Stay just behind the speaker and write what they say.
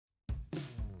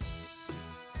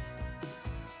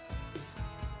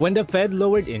When the Fed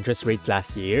lowered interest rates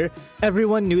last year,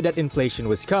 everyone knew that inflation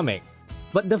was coming.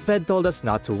 But the Fed told us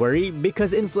not to worry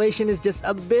because inflation is just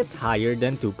a bit higher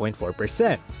than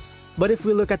 2.4%. But if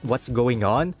we look at what's going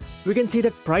on, we can see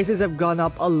that prices have gone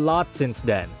up a lot since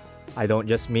then. I don't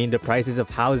just mean the prices of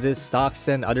houses, stocks,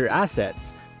 and other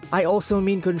assets. I also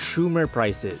mean consumer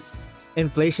prices.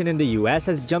 Inflation in the US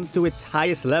has jumped to its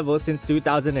highest level since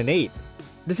 2008.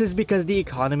 This is because the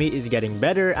economy is getting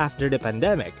better after the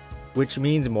pandemic, which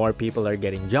means more people are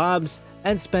getting jobs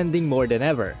and spending more than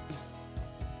ever.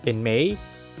 In May,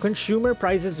 consumer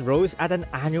prices rose at an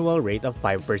annual rate of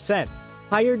 5%,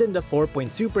 higher than the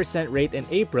 4.2% rate in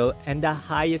April and the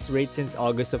highest rate since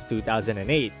August of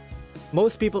 2008.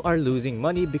 Most people are losing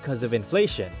money because of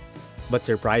inflation. But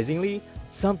surprisingly,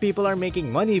 some people are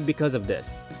making money because of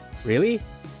this. Really?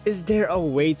 Is there a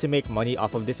way to make money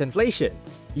off of this inflation?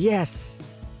 Yes!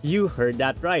 You heard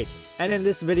that right. And in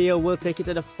this video, we'll take you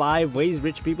to the 5 ways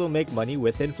rich people make money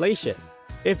with inflation.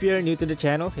 If you're new to the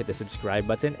channel, hit the subscribe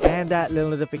button and that little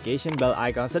notification bell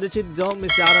icon so that you don't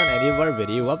miss out on any of our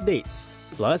video updates.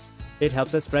 Plus, it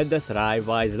helps us spread the Thrive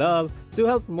Wise love to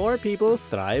help more people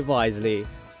thrive wisely.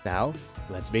 Now,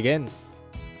 let's begin.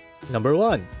 Number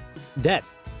 1. Debt.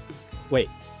 Wait,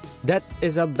 debt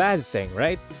is a bad thing,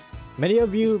 right? Many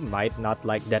of you might not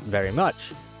like debt very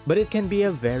much, but it can be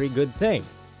a very good thing,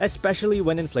 especially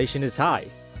when inflation is high.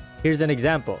 Here's an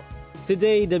example.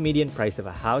 Today, the median price of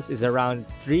a house is around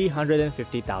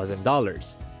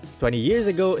 $350,000. 20 years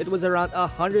ago, it was around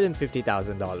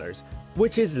 $150,000,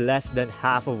 which is less than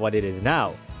half of what it is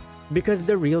now. Because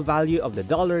the real value of the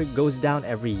dollar goes down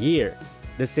every year.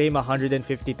 The same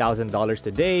 $150,000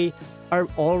 today are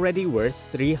already worth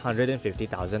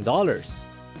 $350,000.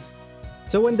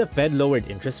 So when the Fed lowered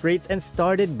interest rates and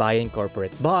started buying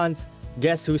corporate bonds,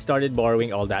 guess who started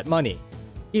borrowing all that money?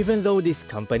 Even though these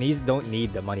companies don't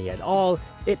need the money at all,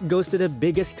 it goes to the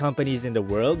biggest companies in the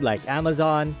world like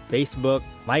Amazon, Facebook,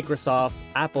 Microsoft,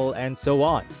 Apple, and so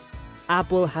on.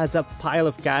 Apple has a pile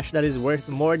of cash that is worth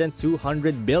more than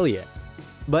 $200 billion.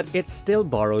 But it's still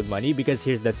borrowed money because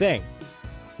here's the thing.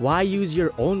 Why use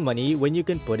your own money when you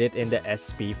can put it in the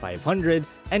SP 500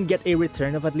 and get a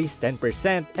return of at least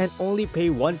 10% and only pay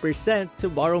 1% to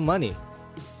borrow money?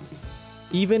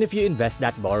 Even if you invest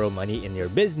that borrowed money in your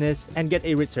business and get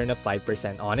a return of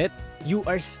 5% on it, you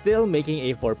are still making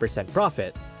a 4%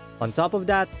 profit. On top of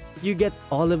that, you get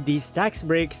all of these tax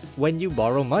breaks when you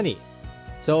borrow money.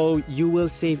 So you will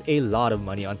save a lot of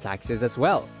money on taxes as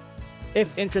well.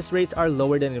 If interest rates are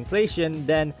lower than inflation,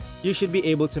 then you should be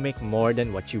able to make more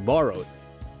than what you borrowed.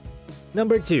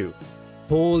 Number 2.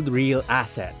 Hold real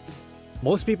assets.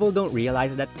 Most people don't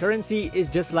realize that currency is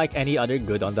just like any other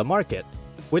good on the market,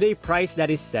 with a price that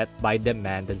is set by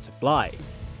demand and supply.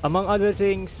 Among other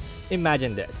things,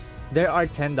 imagine this. There are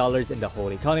 $10 in the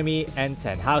whole economy and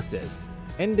 10 houses.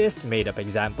 In this made-up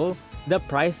example, the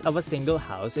price of a single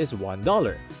house is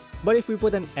 $1. But if we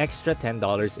put an extra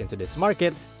 $10 into this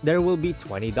market, there will be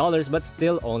 $20 but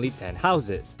still only 10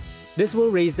 houses. This will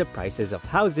raise the prices of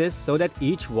houses so that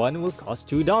each one will cost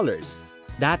 $2.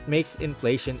 That makes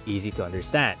inflation easy to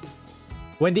understand.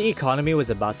 When the economy was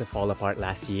about to fall apart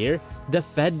last year, the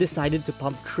Fed decided to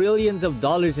pump trillions of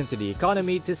dollars into the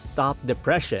economy to stop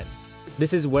depression.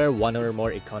 This is where one or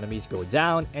more economies go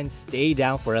down and stay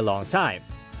down for a long time.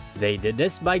 They did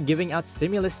this by giving out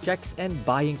stimulus checks and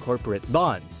buying corporate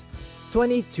bonds.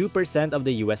 22% of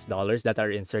the US dollars that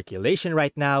are in circulation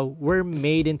right now were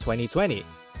made in 2020.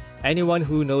 Anyone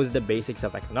who knows the basics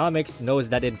of economics knows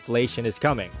that inflation is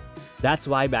coming. That's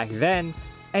why back then,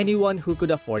 anyone who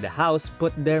could afford a house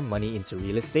put their money into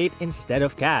real estate instead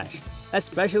of cash,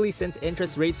 especially since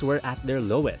interest rates were at their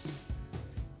lowest.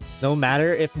 No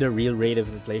matter if the real rate of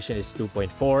inflation is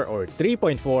 2.4 or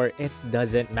 3.4, it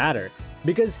doesn't matter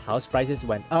because house prices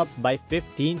went up by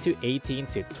 15 to 18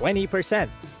 to 20%.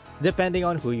 Depending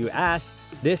on who you ask,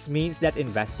 this means that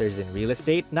investors in real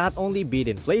estate not only beat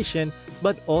inflation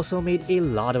but also made a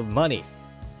lot of money.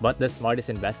 But the smartest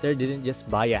investor didn't just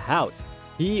buy a house.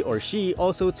 He or she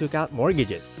also took out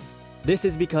mortgages. This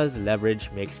is because leverage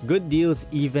makes good deals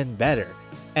even better,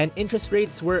 and interest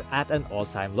rates were at an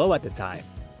all-time low at the time.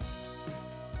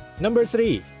 Number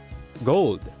 3.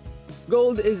 Gold.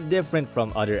 Gold is different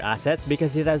from other assets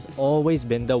because it has always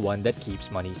been the one that keeps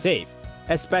money safe,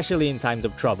 especially in times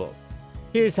of trouble.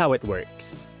 Here's how it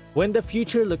works. When the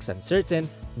future looks uncertain,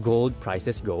 gold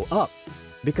prices go up.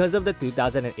 Because of the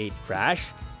 2008 crash,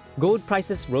 gold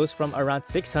prices rose from around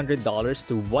 $600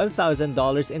 to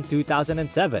 $1,000 in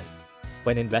 2007.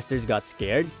 When investors got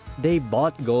scared, they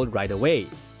bought gold right away.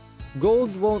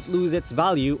 Gold won't lose its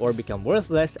value or become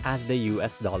worthless as the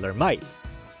US dollar might.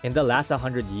 In the last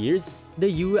 100 years,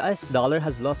 the US dollar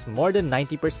has lost more than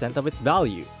 90% of its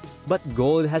value, but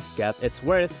gold has kept its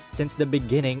worth since the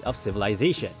beginning of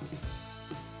civilization.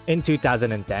 In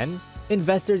 2010,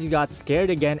 investors got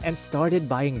scared again and started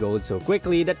buying gold so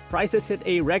quickly that prices hit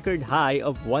a record high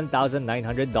of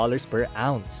 $1,900 per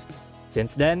ounce.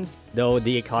 Since then, though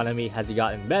the economy has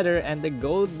gotten better and the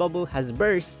gold bubble has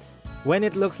burst, when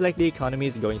it looks like the economy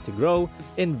is going to grow,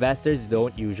 investors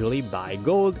don't usually buy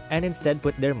gold and instead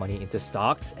put their money into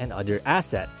stocks and other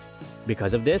assets.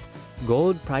 Because of this,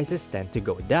 gold prices tend to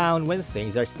go down when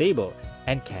things are stable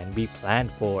and can be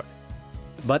planned for.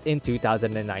 But in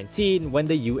 2019, when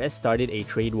the US started a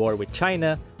trade war with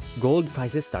China, gold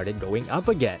prices started going up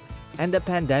again, and the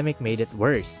pandemic made it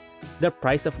worse. The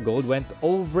price of gold went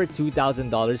over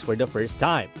 $2,000 for the first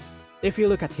time. If you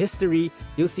look at history,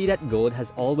 you'll see that gold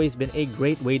has always been a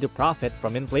great way to profit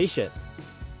from inflation.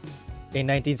 In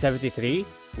 1973,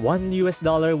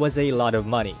 $1 was a lot of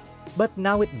money, but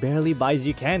now it barely buys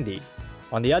you candy.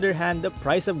 On the other hand, the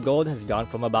price of gold has gone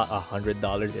from about $100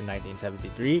 in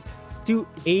 1973 to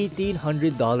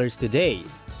 $1,800 today.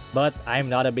 But I'm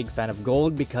not a big fan of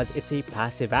gold because it's a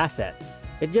passive asset.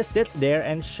 It just sits there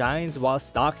and shines while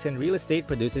stocks and real estate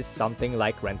produces something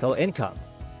like rental income.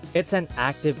 It's an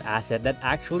active asset that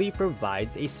actually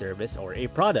provides a service or a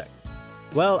product.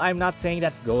 Well, I'm not saying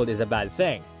that gold is a bad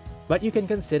thing, but you can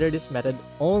consider this method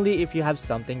only if you have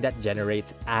something that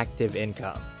generates active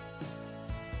income.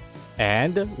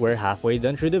 And we're halfway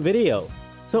done through the video,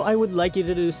 so I would like you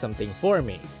to do something for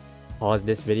me. Pause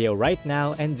this video right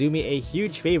now and do me a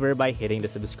huge favor by hitting the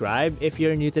subscribe if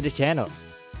you're new to the channel.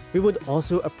 We would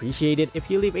also appreciate it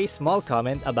if you leave a small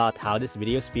comment about how this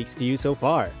video speaks to you so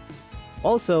far.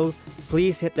 Also,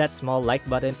 please hit that small like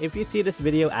button if you see this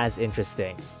video as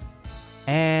interesting.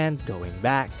 And going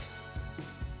back.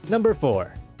 Number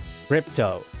 4.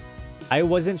 Crypto. I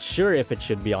wasn't sure if it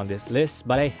should be on this list,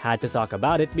 but I had to talk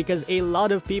about it because a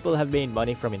lot of people have made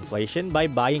money from inflation by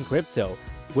buying crypto,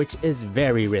 which is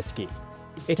very risky.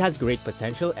 It has great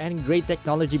potential and great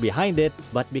technology behind it,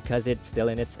 but because it's still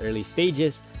in its early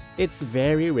stages, it's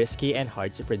very risky and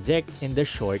hard to predict in the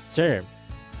short term.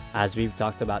 As we've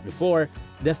talked about before,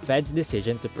 the Fed's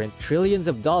decision to print trillions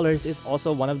of dollars is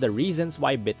also one of the reasons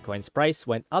why Bitcoin's price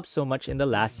went up so much in the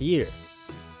last year.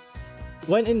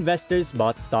 When investors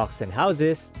bought stocks and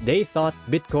houses, they thought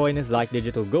Bitcoin is like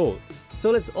digital gold, so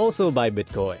let's also buy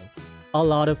Bitcoin. A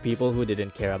lot of people who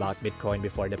didn't care about Bitcoin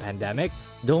before the pandemic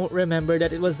don't remember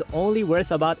that it was only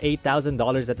worth about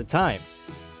 $8,000 at the time.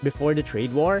 Before the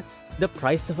trade war, the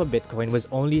price of a Bitcoin was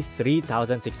only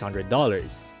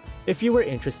 $3,600. If you were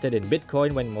interested in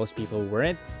Bitcoin when most people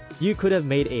weren't, you could have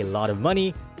made a lot of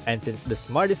money, and since the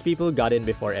smartest people got in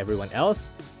before everyone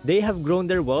else, they have grown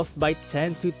their wealth by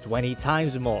 10 to 20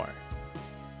 times more.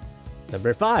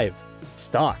 Number 5.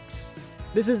 Stocks.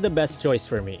 This is the best choice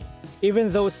for me.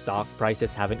 Even though stock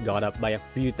prices haven't gone up by a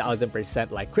few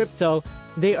thousand% like crypto,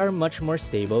 they are much more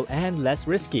stable and less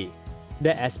risky.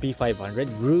 The SP 500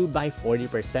 grew by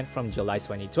 40% from July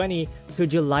 2020 to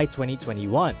July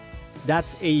 2021.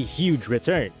 That's a huge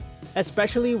return,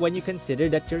 especially when you consider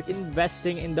that you're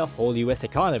investing in the whole US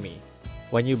economy.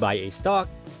 When you buy a stock,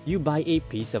 you buy a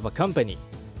piece of a company.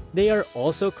 They are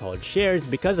also called shares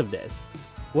because of this.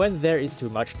 When there is too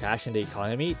much cash in the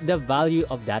economy, the value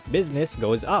of that business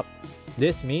goes up.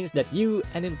 This means that you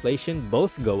and inflation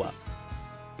both go up.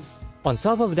 On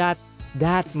top of that,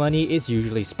 that money is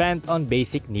usually spent on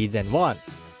basic needs and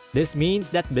wants. This means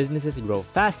that businesses grow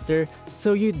faster,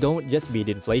 so you don't just beat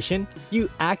inflation, you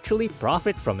actually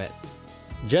profit from it.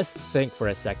 Just think for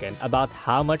a second about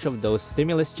how much of those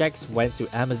stimulus checks went to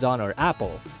Amazon or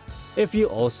Apple. If you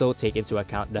also take into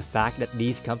account the fact that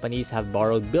these companies have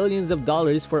borrowed billions of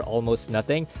dollars for almost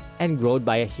nothing and grown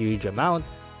by a huge amount,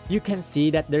 you can see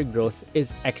that their growth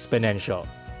is exponential.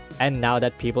 And now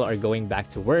that people are going back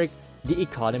to work, the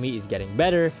economy is getting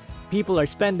better, people are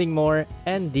spending more,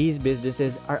 and these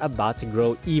businesses are about to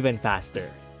grow even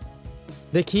faster.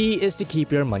 The key is to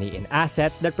keep your money in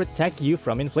assets that protect you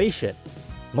from inflation.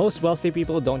 Most wealthy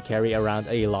people don't carry around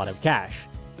a lot of cash.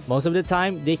 Most of the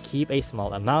time, they keep a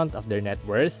small amount of their net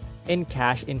worth in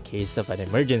cash in case of an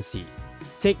emergency.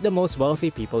 Take the most wealthy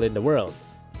people in the world.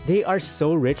 They are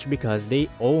so rich because they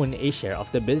own a share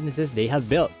of the businesses they have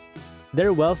built.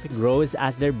 Their wealth grows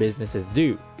as their businesses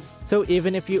do. So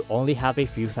even if you only have a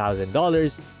few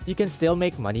 $1,000s, you can still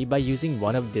make money by using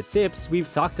one of the tips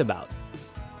we've talked about.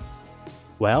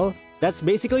 Well, that's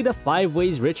basically the 5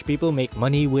 ways rich people make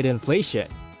money with inflation.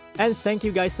 And thank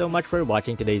you guys so much for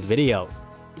watching today's video.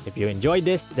 If you enjoyed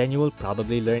this, then you will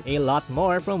probably learn a lot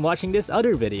more from watching this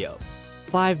other video.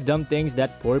 5 dumb things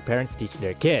that poor parents teach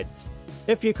their kids.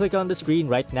 If you click on the screen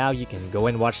right now, you can go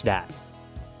and watch that.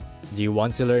 Do you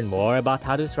want to learn more about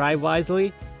how to thrive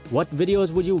wisely? What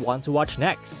videos would you want to watch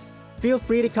next? Feel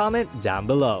free to comment down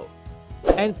below.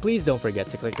 And please don't forget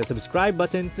to click the subscribe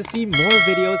button to see more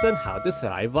videos on how to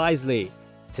thrive wisely.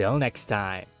 Till next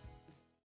time.